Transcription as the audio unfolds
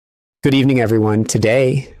Good evening, everyone.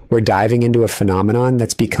 Today, we're diving into a phenomenon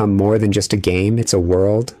that's become more than just a game. It's a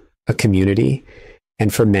world, a community,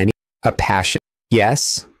 and for many, a passion.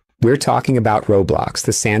 Yes, we're talking about Roblox,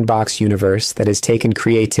 the sandbox universe that has taken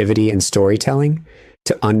creativity and storytelling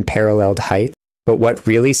to unparalleled heights. But what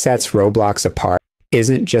really sets Roblox apart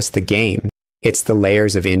isn't just the game, it's the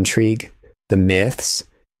layers of intrigue, the myths,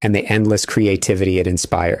 and the endless creativity it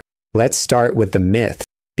inspires. Let's start with the myth,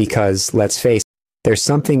 because let's face it, there's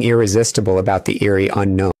something irresistible about the eerie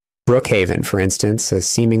unknown. Brookhaven, for instance, a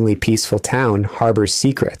seemingly peaceful town, harbors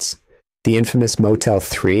secrets. The infamous Motel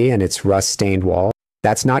 3 and its rust-stained wall,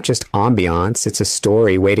 that's not just ambiance, it's a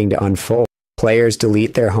story waiting to unfold. Players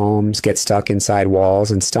delete their homes, get stuck inside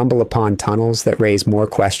walls, and stumble upon tunnels that raise more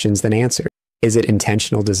questions than answers. Is it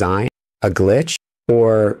intentional design, a glitch,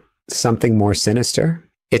 or something more sinister?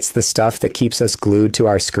 It's the stuff that keeps us glued to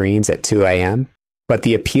our screens at 2 a.m. But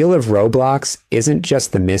the appeal of Roblox isn't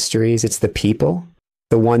just the mysteries, it's the people.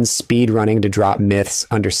 The ones speedrunning to drop myths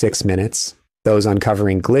under 6 minutes, those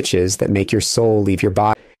uncovering glitches that make your soul leave your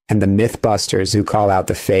body, and the mythbusters who call out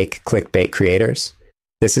the fake clickbait creators.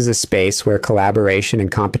 This is a space where collaboration and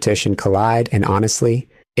competition collide, and honestly,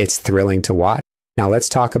 it's thrilling to watch. Now let's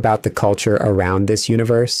talk about the culture around this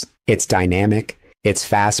universe. It's dynamic, it's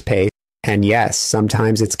fast-paced, and yes,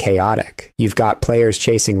 sometimes it's chaotic. You've got players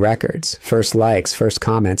chasing records, first likes, first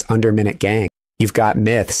comments, under-minute gang. You've got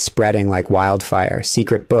myths spreading like wildfire,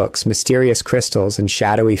 secret books, mysterious crystals, and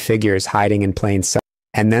shadowy figures hiding in plain sight.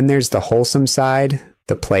 And then there's the wholesome side,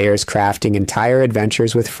 the players crafting entire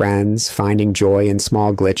adventures with friends, finding joy in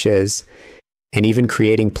small glitches, and even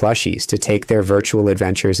creating plushies to take their virtual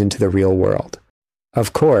adventures into the real world.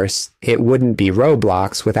 Of course, it wouldn't be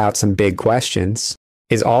Roblox without some big questions.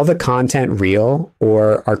 Is all the content real,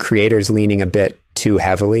 or are creators leaning a bit too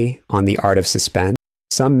heavily on the art of suspense?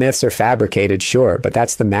 Some myths are fabricated, sure, but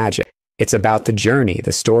that's the magic. It's about the journey,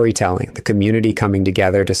 the storytelling, the community coming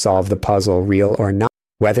together to solve the puzzle, real or not.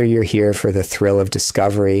 Whether you're here for the thrill of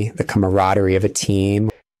discovery, the camaraderie of a team,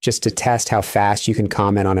 just to test how fast you can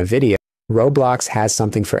comment on a video, Roblox has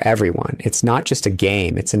something for everyone. It's not just a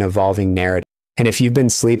game, it's an evolving narrative. And if you've been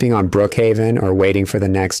sleeping on Brookhaven or waiting for the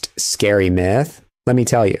next scary myth, let me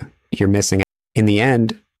tell you, you're missing out. In the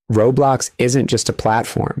end, Roblox isn't just a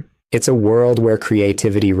platform. It's a world where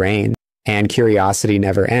creativity reigns and curiosity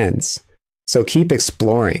never ends. So keep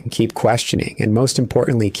exploring, keep questioning, and most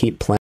importantly, keep playing.